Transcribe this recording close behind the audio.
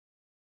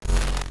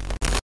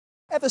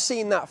Ever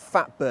seen that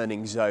fat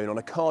burning zone on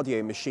a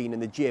cardio machine in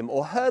the gym,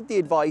 or heard the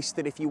advice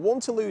that if you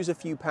want to lose a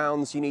few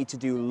pounds, you need to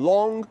do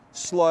long,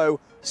 slow,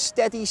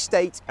 steady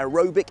state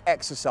aerobic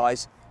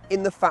exercise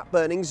in the fat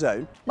burning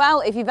zone?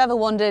 Well, if you've ever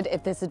wondered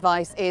if this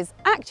advice is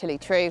actually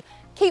true,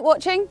 keep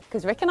watching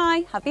because Rick and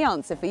I have the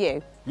answer for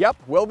you. Yep,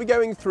 we'll be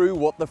going through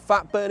what the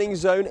fat burning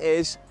zone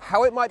is,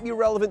 how it might be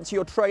relevant to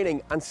your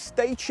training, and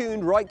stay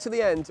tuned right to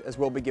the end as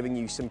we'll be giving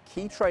you some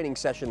key training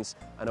sessions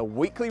and a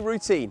weekly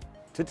routine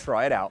to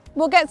try it out.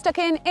 We'll get stuck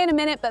in a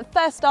minute, but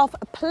first off,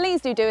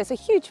 please do us a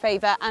huge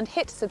favour and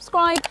hit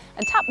subscribe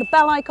and tap the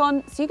bell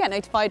icon so you get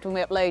notified when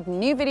we upload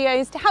new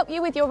videos to help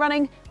you with your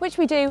running, which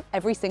we do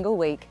every single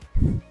week.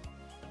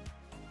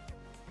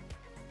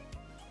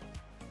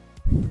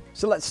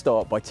 So let's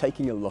start by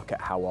taking a look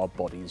at how our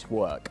bodies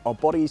work. Our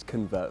bodies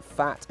convert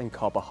fat and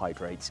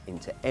carbohydrates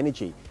into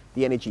energy.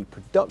 The energy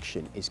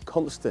production is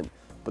constant,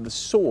 but the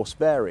source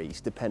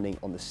varies depending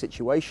on the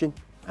situation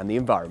and the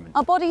environment.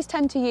 Our bodies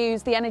tend to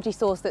use the energy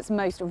source that's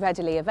most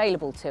readily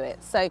available to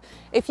it. So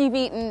if you've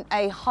eaten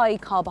a high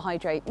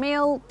carbohydrate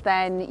meal,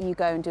 then you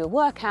go and do a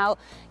workout,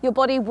 your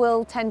body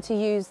will tend to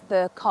use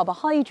the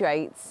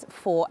carbohydrates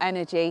for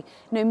energy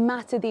no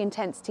matter the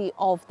intensity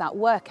of that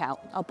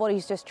workout. Our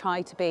bodies just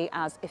try to be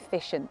as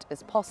efficient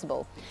as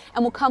possible.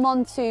 And we'll come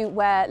on to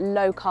where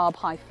low carb,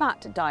 high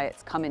fat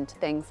diets come into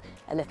things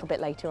a little bit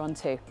later on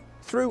too.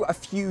 Through a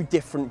few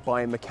different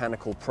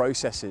biomechanical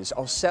processes,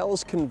 our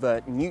cells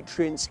convert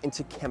nutrients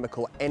into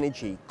chemical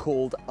energy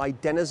called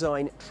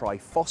adenosine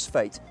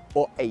triphosphate,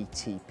 or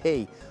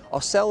ATP.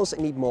 Our cells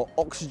need more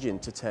oxygen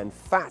to turn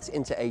fat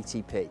into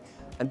ATP,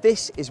 and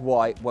this is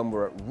why when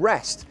we're at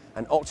rest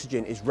and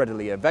oxygen is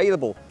readily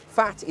available,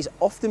 fat is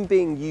often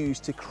being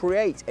used to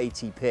create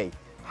ATP.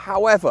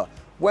 However,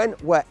 when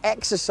we're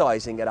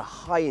exercising at a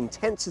high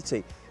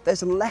intensity,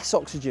 there's less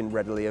oxygen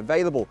readily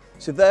available,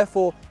 so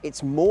therefore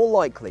it's more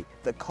likely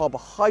that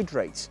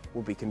carbohydrates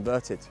will be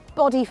converted.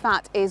 Body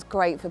fat is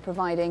great for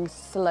providing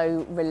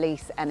slow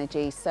release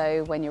energy,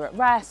 so when you're at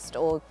rest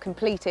or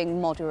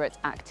completing moderate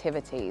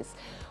activities.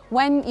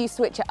 When you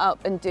switch it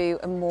up and do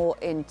a more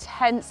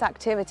intense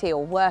activity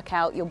or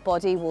workout, your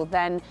body will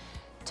then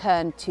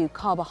turn to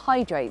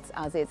carbohydrates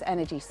as its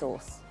energy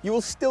source. You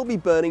will still be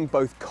burning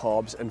both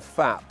carbs and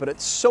fat, but at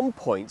some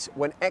point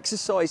when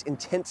exercise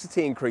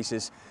intensity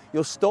increases,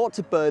 you'll start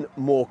to burn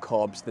more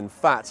carbs than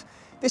fat.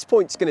 This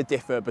point's going to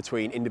differ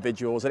between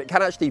individuals, and it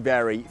can actually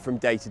vary from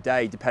day to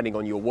day depending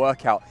on your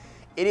workout.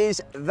 It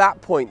is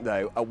that point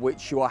though at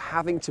which you are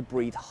having to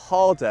breathe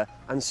harder,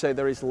 and so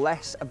there is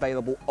less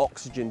available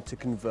oxygen to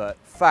convert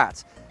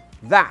fat.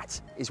 That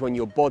is when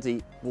your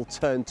body will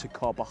turn to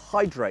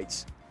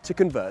carbohydrates to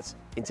convert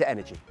into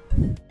energy.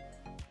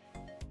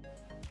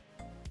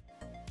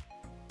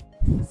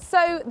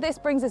 So this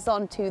brings us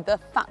on to the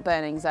fat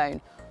burning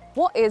zone.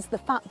 What is the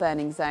fat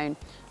burning zone?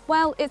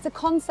 Well, it's a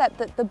concept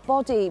that the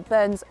body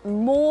burns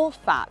more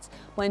fat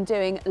when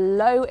doing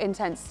low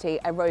intensity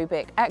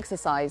aerobic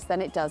exercise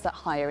than it does at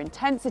higher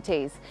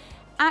intensities.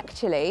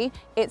 Actually,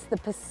 it's the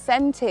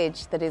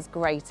percentage that is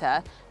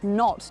greater,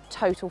 not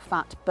total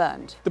fat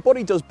burned. The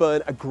body does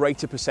burn a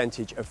greater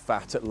percentage of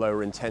fat at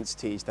lower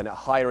intensities than at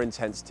higher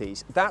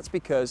intensities. That's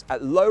because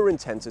at lower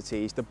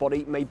intensities, the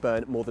body may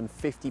burn more than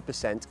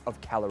 50%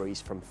 of calories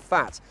from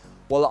fat,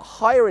 while at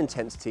higher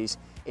intensities,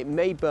 it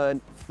may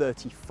burn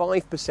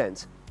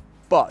 35%.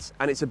 But,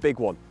 and it's a big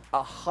one,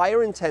 at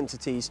higher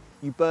intensities,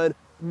 you burn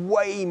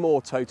way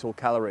more total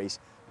calories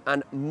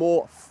and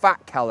more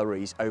fat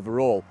calories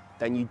overall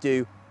than you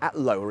do at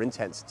lower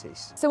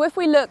intensities. So if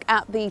we look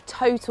at the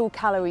total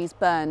calories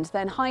burned,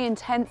 then high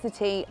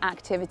intensity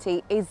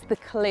activity is the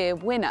clear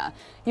winner.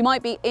 You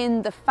might be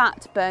in the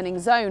fat burning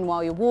zone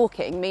while you're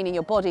walking, meaning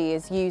your body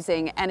is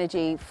using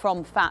energy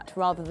from fat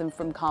rather than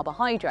from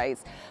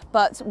carbohydrates.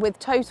 But with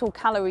total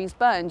calories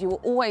burned, you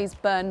will always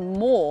burn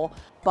more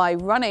by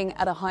running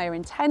at a higher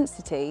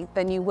intensity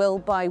than you will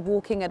by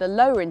walking at a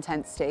lower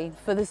intensity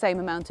for the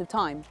same amount of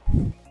time.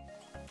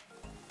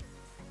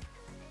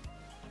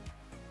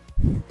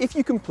 If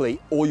you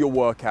complete all your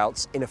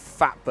workouts in a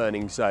fat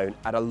burning zone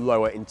at a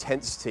lower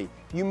intensity,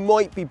 you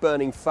might be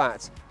burning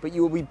fat, but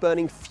you will be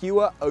burning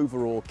fewer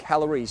overall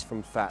calories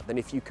from fat than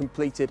if you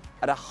completed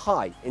at a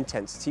high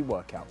intensity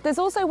workout. There's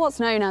also what's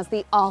known as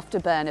the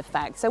afterburn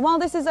effect. So while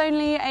this is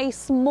only a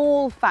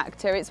small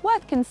factor, it's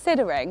worth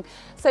considering.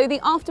 So the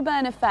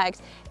afterburn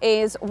effect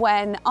is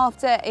when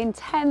after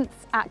intense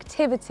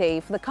activity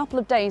for the couple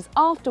of days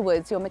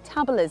afterwards, your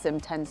metabolism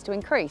tends to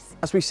increase.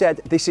 As we said,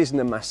 this isn't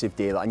a massive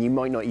deal and you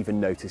might not even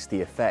notice the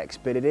effects,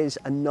 but it is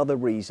another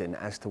reason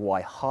as to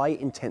why high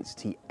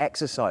intensity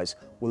exercise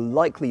will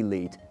likely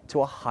lead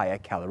to a higher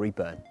calorie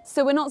burn.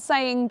 So we're not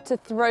saying to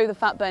throw the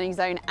fat burning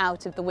zone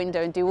out of the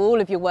window and do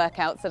all of your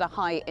workouts at a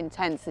high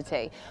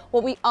intensity.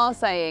 What we are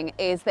saying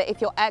is that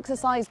if your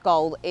exercise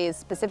goal is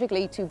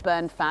specifically to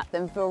burn fat,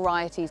 then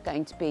variety is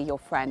going to be your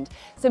friend.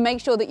 So make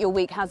sure that your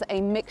week has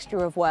a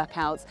mixture of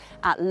workouts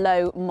at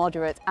low,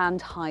 moderate and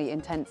high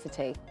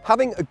intensity.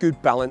 Having a good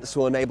balance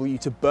will enable you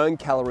to burn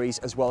calories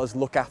as well as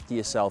look after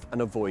yourself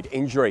and avoid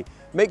injury.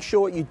 Make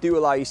sure you do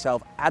allow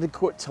yourself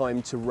adequate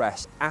time to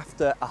rest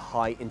after a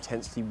high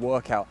intensity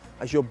workout,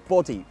 as your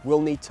body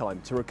will need time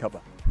to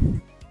recover.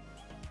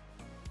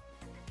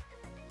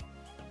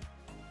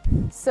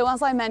 So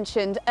as I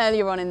mentioned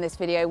earlier on in this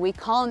video, we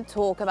can't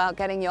talk about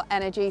getting your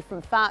energy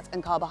from fat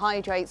and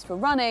carbohydrates for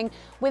running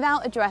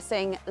without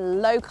addressing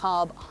low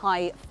carb,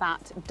 high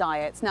fat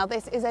diets. Now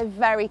this is a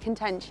very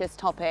contentious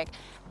topic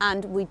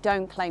and we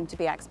don't claim to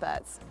be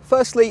experts.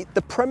 Firstly,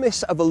 the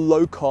premise of a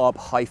low carb,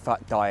 high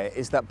fat diet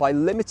is that by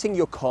limiting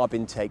your carb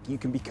intake, you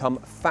can become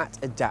fat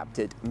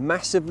adapted,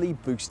 massively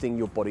boosting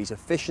your body's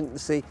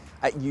efficiency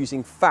at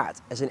using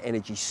fat as an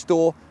energy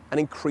store and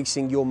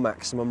increasing your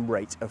maximum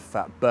rate of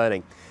fat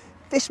burning.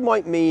 This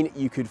might mean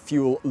you could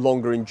fuel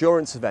longer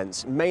endurance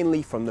events,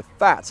 mainly from the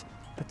fat,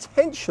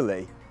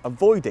 potentially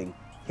avoiding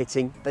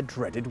hitting the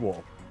dreaded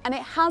wall. And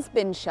it has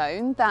been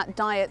shown that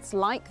diets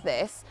like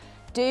this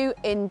do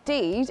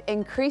indeed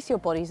increase your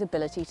body's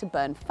ability to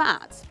burn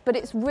fat. But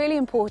it's really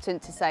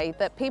important to say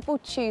that people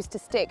choose to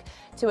stick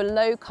to a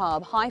low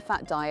carb, high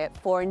fat diet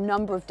for a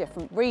number of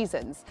different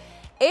reasons.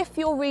 If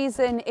your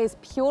reason is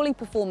purely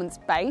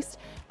performance-based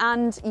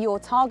and you're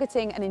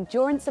targeting an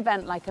endurance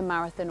event like a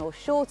marathon or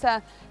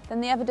shorter, then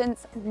the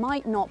evidence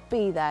might not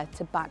be there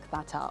to back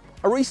that up.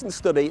 A recent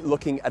study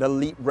looking at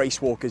elite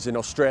race walkers in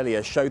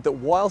Australia showed that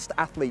whilst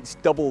athletes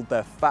doubled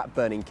their fat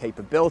burning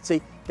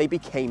capability, they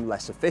became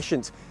less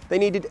efficient. They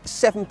needed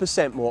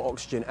 7% more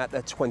oxygen at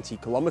their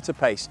 20-kilometre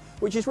pace,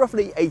 which is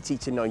roughly 80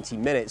 to 90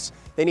 minutes.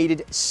 They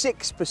needed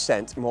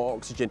 6% more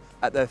oxygen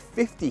at their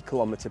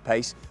 50-kilometre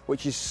pace,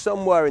 which is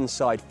somewhere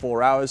inside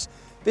 4 hours.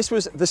 This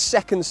was the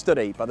second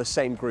study by the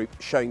same group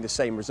showing the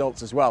same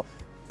results as well.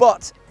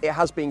 But it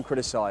has been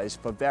criticised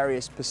for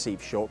various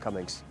perceived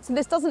shortcomings. So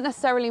this doesn't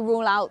necessarily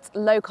rule out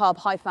low carb,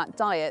 high fat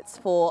diets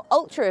for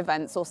ultra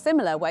events or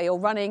similar where you're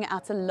running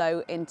at a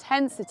low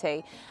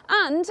intensity.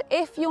 And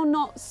if you're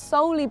not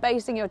solely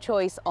basing your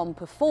choice on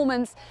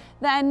performance,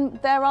 then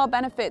there are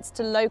benefits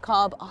to low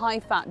carb, high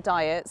fat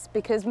diets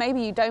because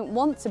maybe you don't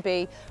want to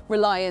be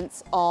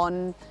reliant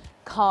on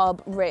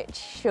carb-rich,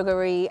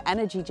 sugary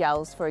energy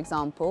gels, for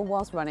example,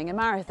 whilst running a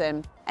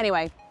marathon.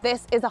 Anyway,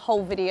 this is a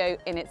whole video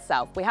in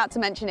itself. We had to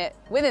mention it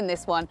within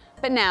this one,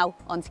 but now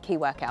on to key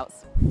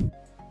workouts.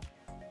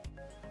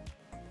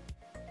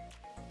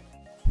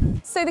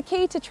 So the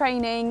key to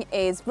training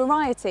is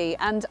variety,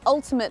 and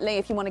ultimately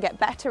if you want to get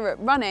better at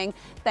running,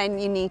 then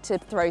you need to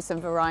throw some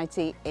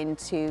variety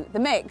into the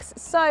mix.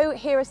 So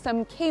here are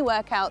some key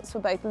workouts for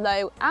both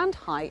low and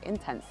high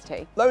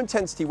intensity. Low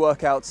intensity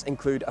workouts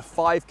include a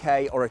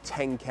 5K or a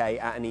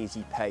 10K at an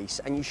easy pace,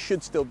 and you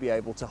should still be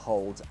able to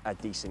hold a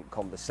decent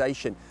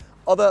conversation.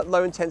 Other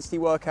low intensity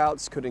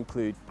workouts could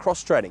include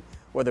cross training,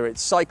 whether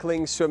it's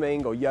cycling,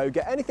 swimming or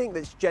yoga, anything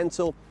that's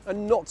gentle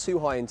and not too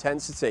high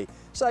intensity.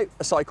 So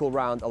a cycle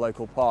round a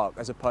local park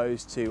as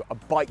opposed to a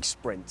bike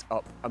sprint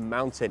up a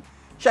mountain.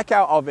 Check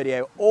out our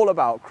video all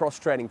about cross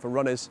training for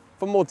runners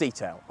for more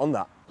detail on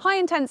that. High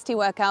intensity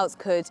workouts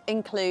could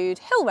include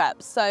hill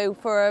reps. So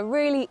for a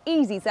really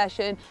easy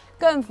session,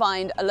 go and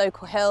find a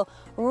local hill,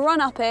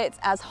 run up it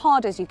as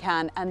hard as you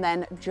can, and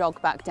then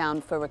jog back down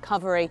for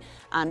recovery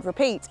and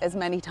repeat as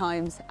many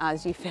times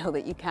as you feel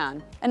that you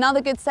can.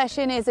 Another good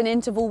session is an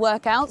interval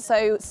workout.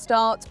 So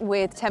start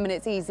with 10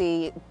 minutes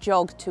easy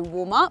jog to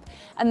warm up,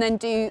 and then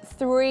do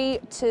 3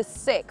 to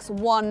 6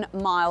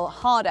 1-mile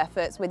hard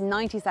efforts with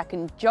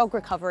 90-second jog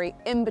recovery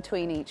in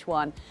between each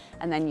one.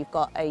 And then you've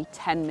got a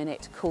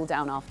 10-minute cool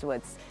down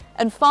afterwards.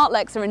 And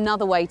fartleks are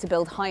another way to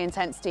build high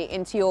intensity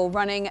into your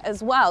running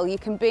as well. You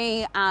can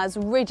be as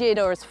rigid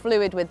or as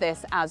fluid with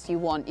this as you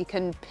want. You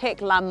can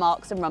pick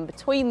landmarks and run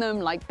between them,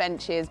 like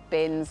benches,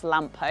 bins,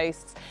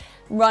 lampposts.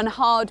 Run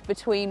hard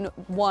between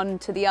one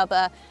to the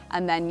other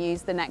and then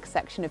use the next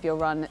section of your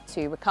run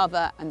to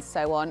recover and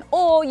so on.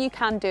 Or you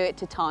can do it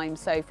to time.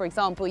 So for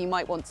example, you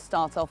might want to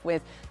start off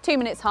with 2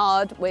 minutes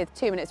hard with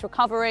 2 minutes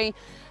recovery,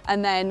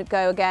 and then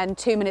go again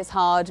 2 minutes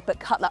hard, but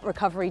cut that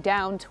recovery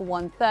down to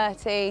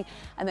 1:30,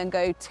 and then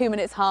go 2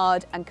 minutes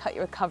hard and cut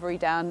your recovery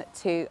down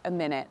to a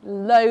minute.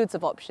 Loads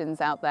of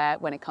options out there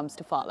when it comes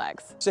to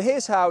fartleks. So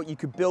here's how you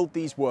could build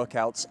these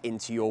workouts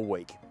into your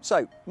week.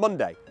 So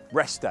Monday,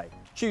 rest day.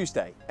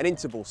 Tuesday, an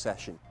interval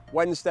session.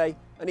 Wednesday,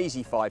 an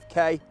easy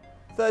 5K.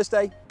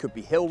 Thursday, could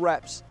be hill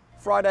reps.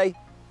 Friday,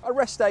 a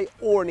rest day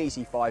or an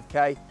easy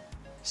 5K.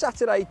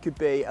 Saturday could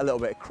be a little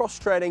bit of cross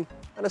training.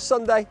 And a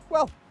Sunday,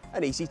 well,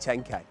 an easy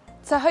 10K.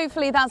 So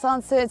hopefully that's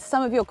answered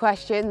some of your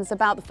questions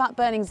about the fat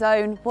burning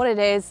zone, what it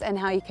is and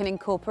how you can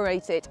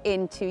incorporate it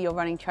into your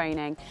running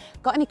training.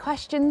 Got any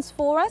questions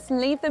for us?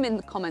 Leave them in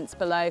the comments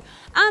below.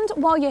 And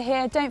while you're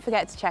here, don't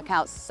forget to check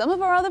out some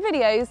of our other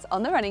videos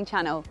on the running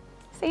channel.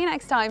 See you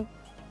next time.